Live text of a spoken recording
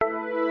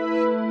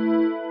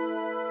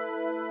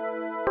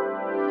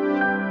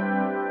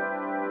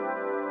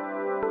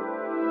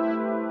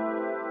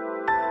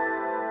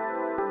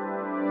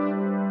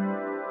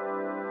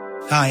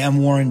Hi, I'm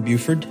Warren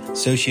Buford,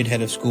 Associate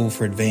Head of School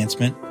for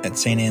Advancement at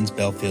St. Anne's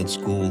Belfield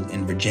School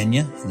in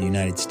Virginia in the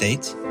United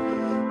States.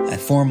 I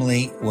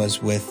formerly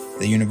was with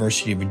the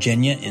University of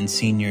Virginia in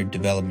senior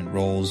development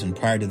roles, and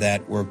prior to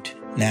that worked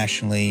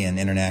nationally and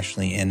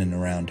internationally in and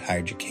around higher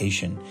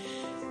education.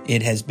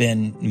 It has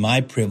been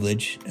my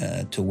privilege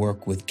to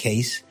work with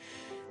CASE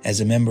as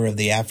a member of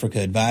the Africa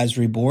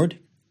Advisory Board,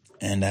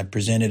 and I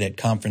presented at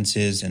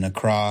conferences in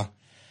Accra,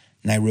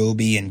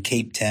 Nairobi, and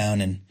Cape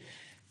Town, and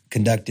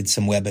conducted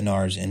some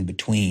webinars in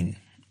between.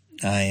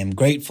 I am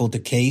grateful to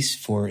CASE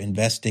for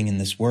investing in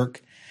this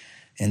work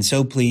and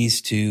so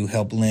pleased to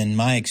help lend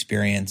my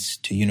experience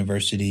to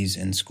universities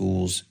and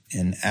schools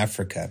in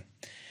Africa.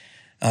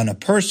 On a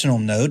personal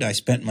note, I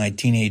spent my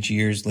teenage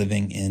years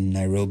living in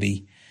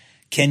Nairobi,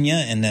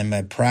 Kenya, and I'm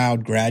a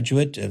proud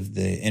graduate of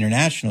the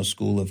International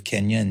School of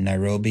Kenya in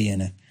Nairobi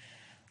and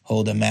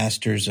hold a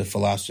Master's of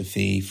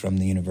Philosophy from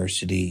the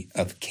University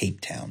of Cape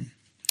Town.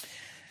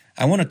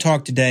 I want to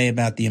talk today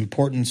about the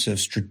importance of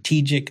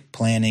strategic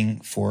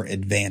planning for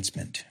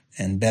advancement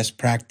and best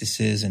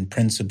practices and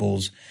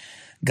principles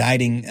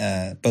guiding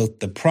both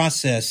the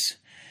process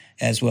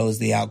as well as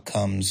the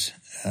outcomes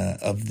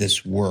of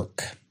this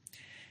work.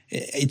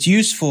 It's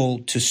useful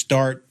to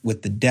start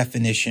with the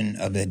definition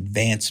of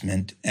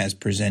advancement as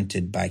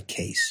presented by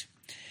CASE.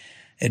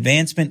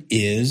 Advancement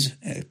is,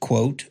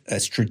 quote, a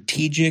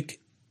strategic,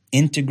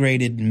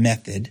 integrated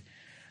method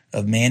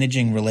of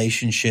managing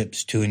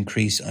relationships to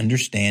increase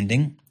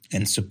understanding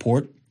and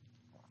support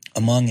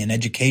among an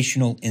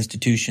educational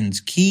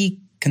institution's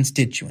key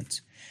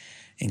constituents,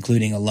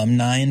 including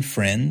alumni and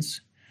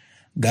friends,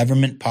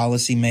 government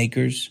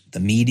policymakers, the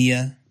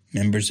media,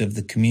 members of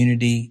the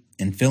community,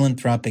 and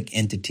philanthropic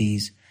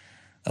entities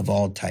of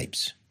all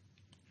types.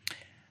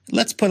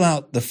 Let's pull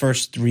out the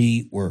first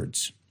three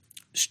words: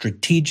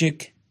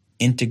 strategic,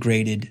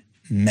 integrated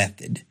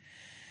method.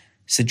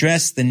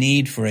 Address the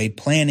need for a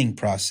planning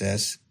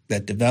process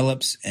that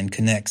develops and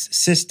connects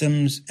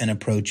systems and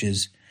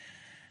approaches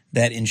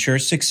that ensure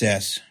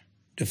success,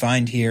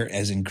 defined here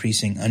as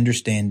increasing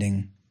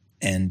understanding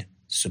and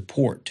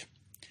support.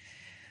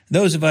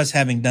 Those of us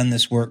having done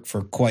this work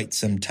for quite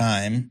some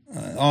time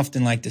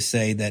often like to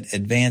say that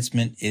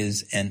advancement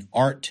is an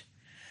art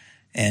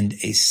and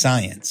a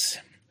science.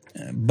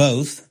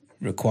 Both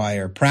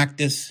require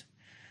practice,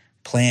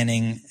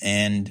 planning,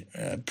 and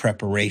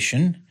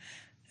preparation,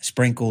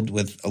 sprinkled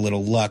with a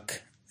little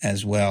luck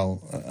as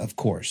well, of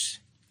course.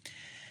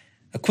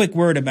 A quick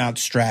word about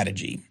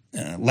strategy.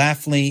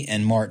 Lafley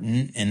and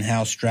Martin, in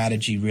How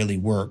Strategy Really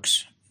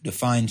Works,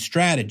 define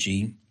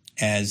strategy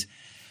as,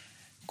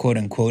 quote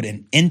unquote,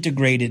 an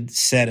integrated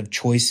set of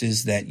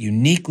choices that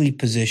uniquely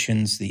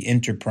positions the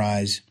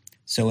enterprise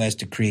so as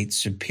to create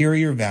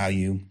superior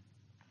value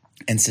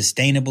and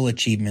sustainable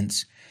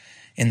achievements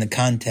in the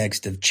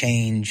context of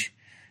change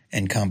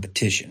and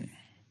competition.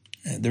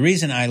 The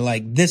reason I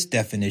like this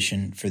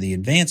definition for the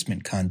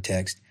advancement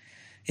context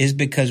is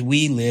because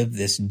we live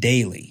this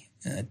daily.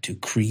 To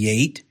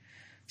create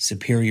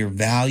superior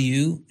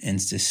value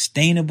and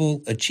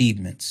sustainable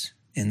achievements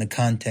in the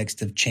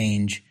context of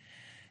change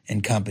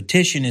and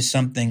competition is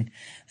something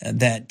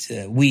that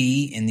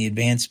we in the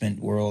advancement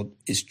world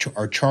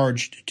are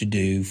charged to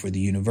do for the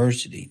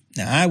university.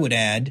 Now, I would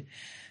add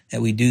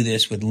that we do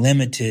this with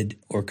limited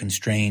or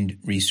constrained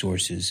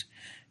resources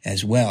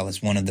as well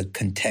as one of the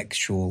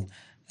contextual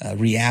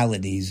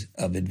realities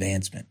of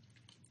advancement.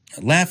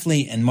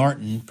 Lafley and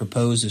Martin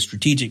propose a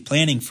strategic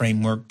planning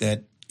framework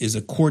that is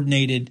a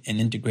coordinated and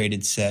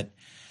integrated set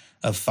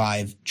of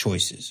 5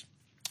 choices.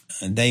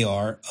 They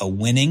are a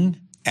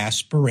winning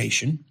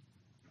aspiration,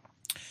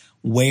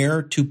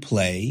 where to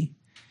play,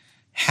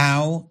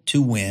 how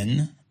to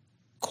win,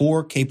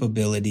 core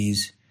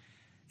capabilities,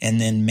 and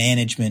then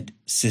management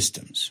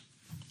systems.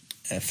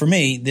 For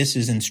me, this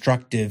is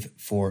instructive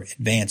for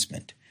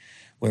advancement,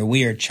 where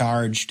we are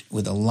charged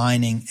with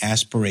aligning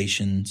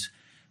aspirations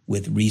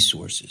with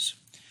resources.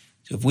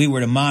 So if we were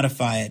to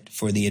modify it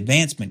for the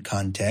advancement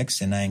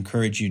context, and I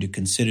encourage you to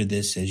consider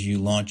this as you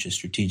launch a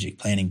strategic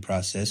planning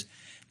process,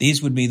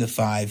 these would be the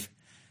 5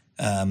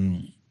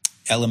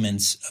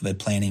 elements of a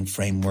planning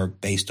framework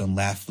based on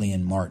Lafley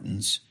and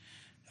Martin's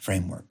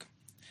framework.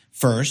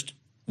 First,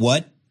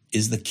 what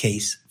is the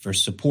case for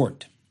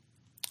support?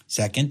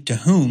 Second, to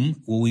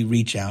whom will we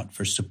reach out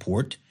for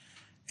support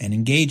and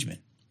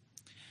engagement?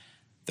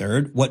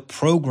 Third, what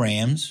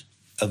programs,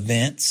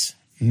 events,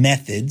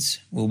 methods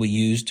will we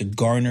use to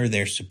garner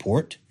their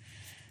support,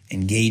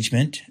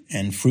 engagement,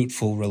 and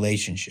fruitful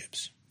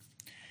relationships?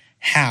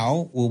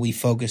 How will we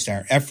focus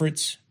our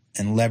efforts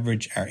and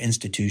leverage our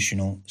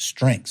institutional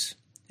strengths?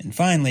 And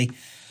finally,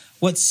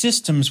 what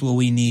systems will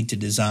we need to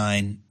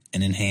design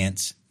and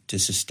enhance to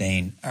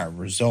sustain our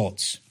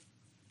results?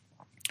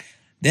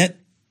 That,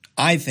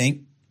 I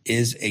think,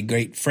 is a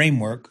great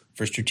framework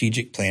for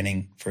strategic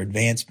planning for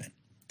advancement.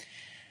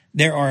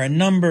 There are a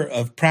number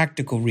of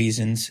practical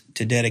reasons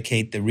to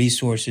dedicate the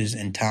resources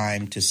and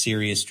time to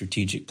serious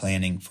strategic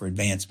planning for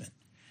advancement.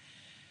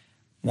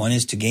 One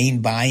is to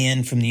gain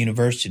buy-in from the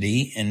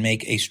university and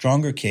make a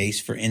stronger case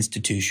for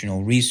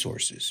institutional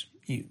resources.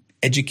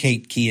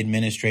 educate key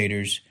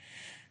administrators,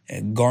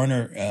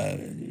 garner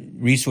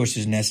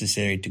resources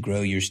necessary to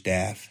grow your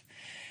staff,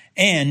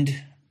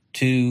 and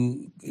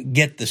to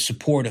get the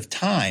support of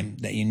time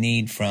that you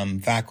need from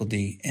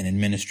faculty and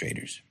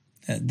administrators.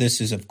 This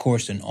is, of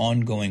course, an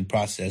ongoing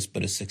process,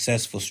 but a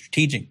successful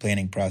strategic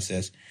planning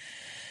process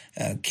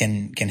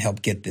can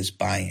help get this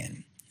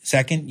buy-in.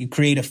 Second, you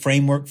create a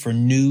framework for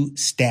new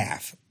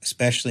staff,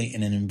 especially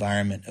in an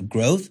environment of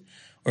growth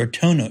or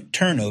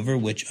turnover,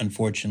 which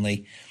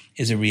unfortunately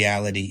is a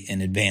reality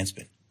in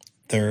advancement.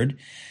 Third,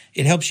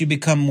 it helps you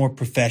become more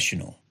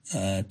professional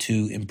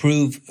to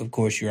improve, of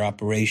course, your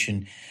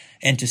operation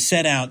and to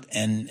set out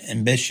an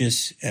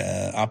ambitious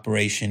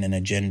operation and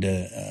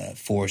agenda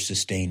for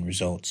sustained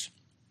results.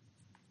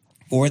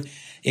 Fourth,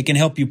 it can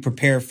help you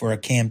prepare for a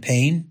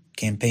campaign.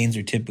 Campaigns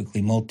are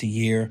typically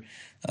multi-year,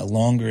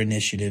 longer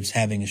initiatives.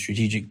 Having a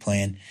strategic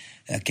plan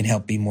can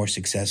help be more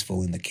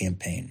successful in the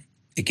campaign.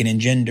 It can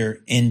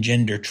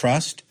engender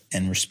trust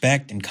and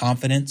respect and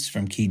confidence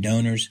from key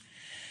donors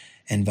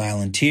and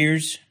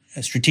volunteers.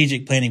 A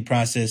strategic planning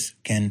process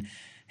can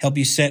help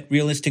you set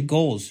realistic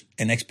goals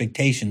and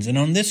expectations. And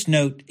on this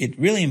note, it's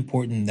really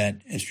important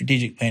that a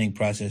strategic planning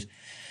process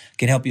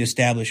can help you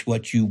establish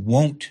what you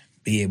won't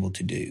be able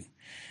to do.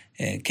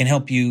 It can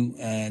help you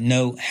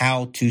know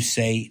how to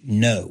say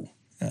no,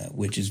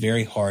 which is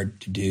very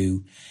hard to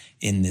do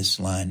in this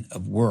line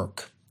of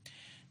work.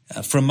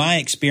 From my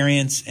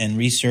experience and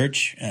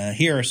research,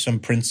 here are some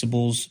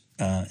principles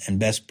and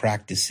best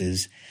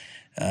practices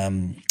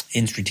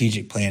in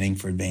strategic planning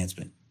for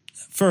advancement.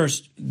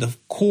 First, the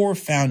core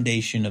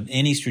foundation of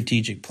any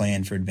strategic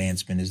plan for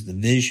advancement is the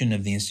vision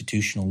of the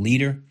institutional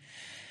leader,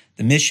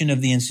 the mission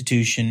of the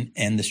institution,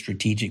 and the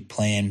strategic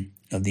plan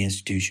of the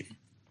institution.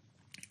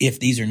 If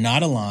these are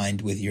not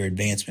aligned with your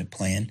advancement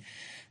plan,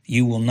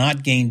 you will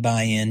not gain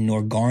buy-in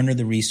nor garner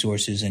the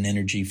resources and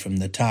energy from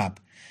the top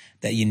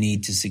that you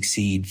need to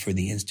succeed for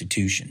the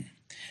institution.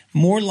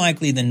 More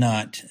likely than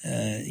not,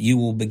 you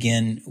will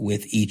begin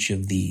with each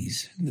of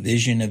these: the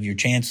vision of your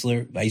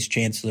chancellor, vice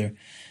chancellor,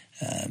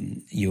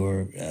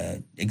 your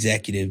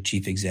executive,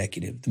 chief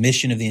executive, the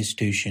mission of the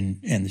institution,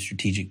 and the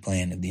strategic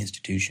plan of the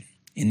institution.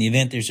 In the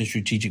event there's a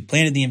strategic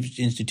plan of the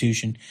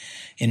institution,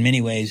 in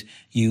many ways,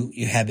 you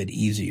have it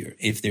easier.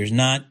 If there's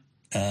not,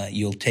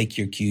 you'll take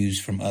your cues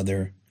from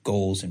other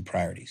goals and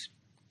priorities.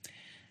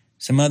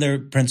 Some other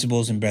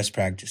principles and best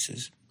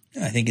practices.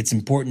 I think it's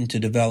important to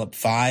develop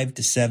 5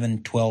 to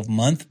 7,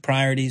 12-month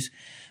priorities,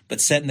 but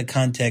set in the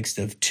context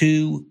of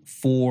 2,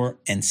 4,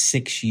 and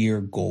 6-year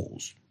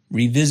goals.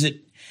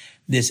 Revisit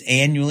this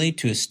annually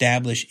to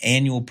establish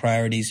annual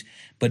priorities,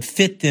 but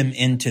fit them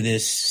into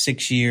this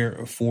 6-year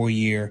or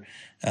 4-year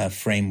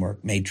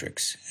framework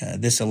matrix.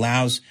 This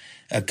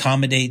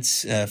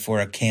accommodates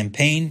for a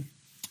campaign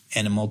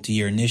and a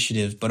multi-year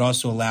initiative, but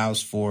also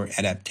allows for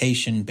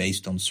adaptation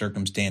based on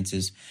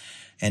circumstances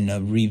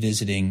and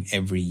revisiting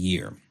every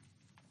year.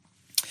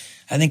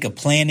 I think a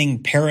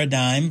planning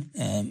paradigm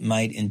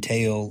might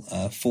entail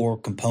 4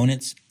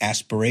 components: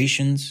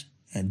 aspirations,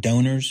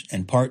 donors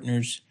and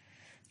partners,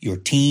 your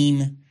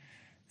team,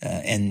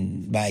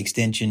 and by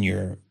extension,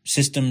 your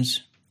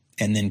systems,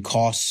 and then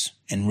costs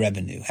and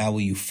revenue. How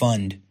will you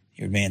fund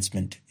your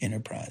advancement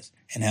enterprise,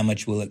 and how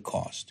much will it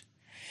cost?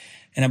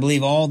 And I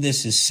believe all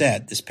this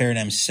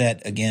paradigm is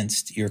set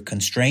against your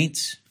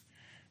constraints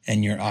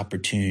and your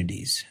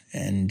opportunities.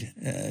 And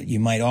you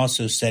might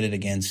also set it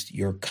against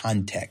your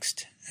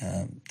context,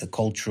 the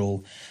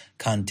cultural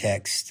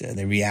context,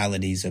 the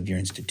realities of your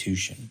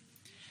institution.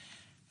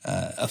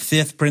 A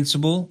 5th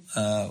principle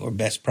or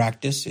best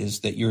practice is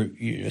that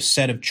your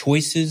set of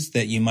choices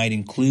that you might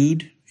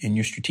include in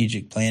your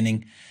strategic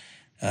planning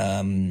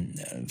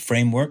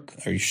framework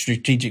or your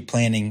strategic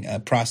planning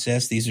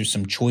process. These are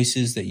some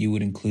choices that you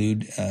would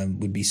include,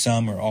 would be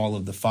some or all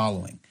of the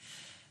following: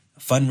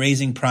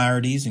 fundraising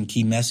priorities and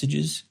key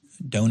messages,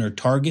 donor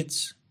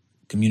targets,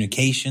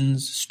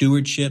 communications,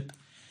 stewardship,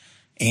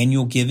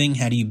 annual giving.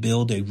 How do you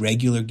build a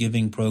regular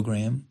giving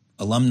program?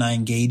 Alumni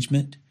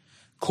engagement,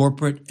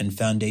 corporate and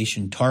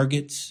foundation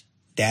targets,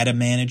 data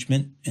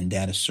management and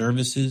data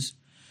services,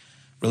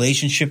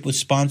 relationship with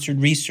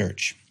sponsored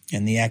research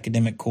and the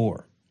academic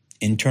core,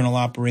 internal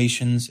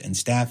operations and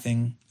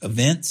staffing,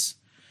 events,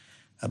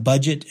 a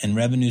budget and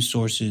revenue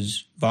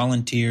sources,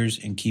 volunteers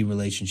and key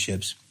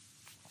relationships,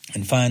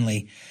 and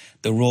finally,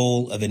 the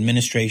role of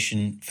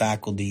administration,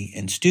 faculty,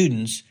 and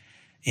students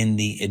in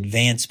the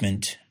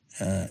advancement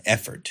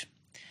effort.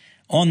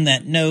 On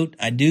that note,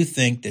 I do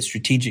think that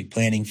strategic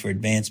planning for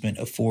advancement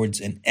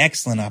affords an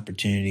excellent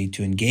opportunity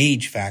to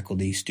engage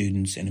faculty,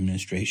 students, and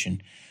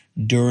administration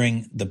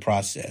during the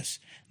process.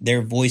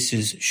 Their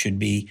voices should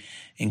be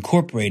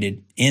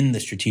incorporated in the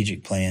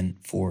strategic plan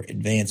for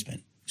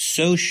advancement.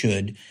 So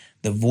should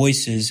the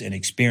voices and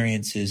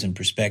experiences and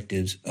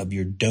perspectives of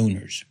your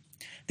donors.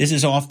 This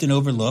is often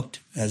overlooked,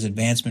 as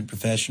advancement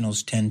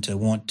professionals tend to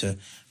want to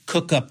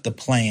cook up the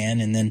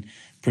plan and then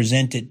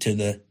present it to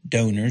the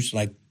donors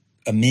like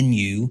a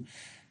menu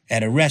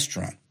at a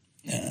restaurant.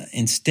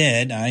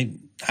 Instead, I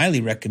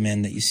highly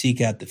recommend that you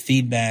seek out the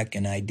feedback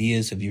and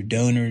ideas of your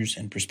donors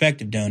and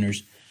prospective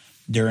donors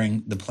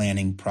during the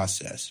planning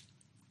process.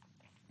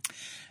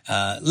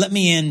 Let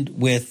me end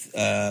with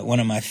one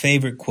of my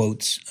favorite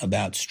quotes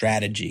about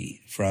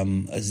strategy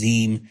from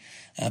Azim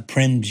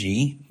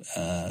Premji,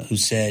 who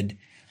said,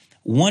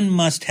 "One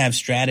must have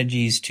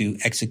strategies to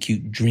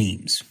execute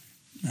dreams.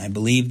 I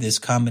believe this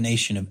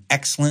combination of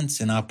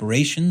excellence in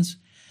operations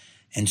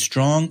and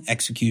strong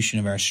execution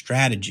of our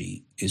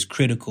strategy is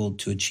critical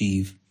to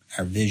achieve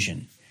our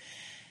vision."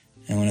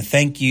 I want to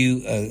thank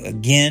you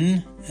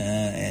again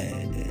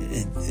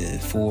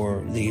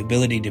for the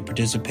ability to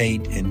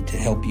participate and to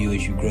help you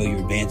as you grow your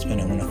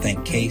advancement. I want to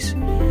thank CASE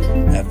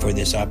for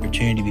this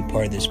opportunity to be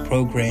part of this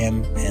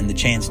program and the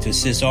chance to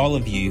assist all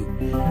of you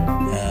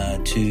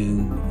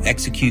to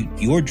execute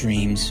your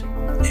dreams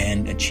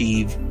and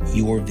achieve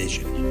your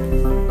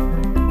vision.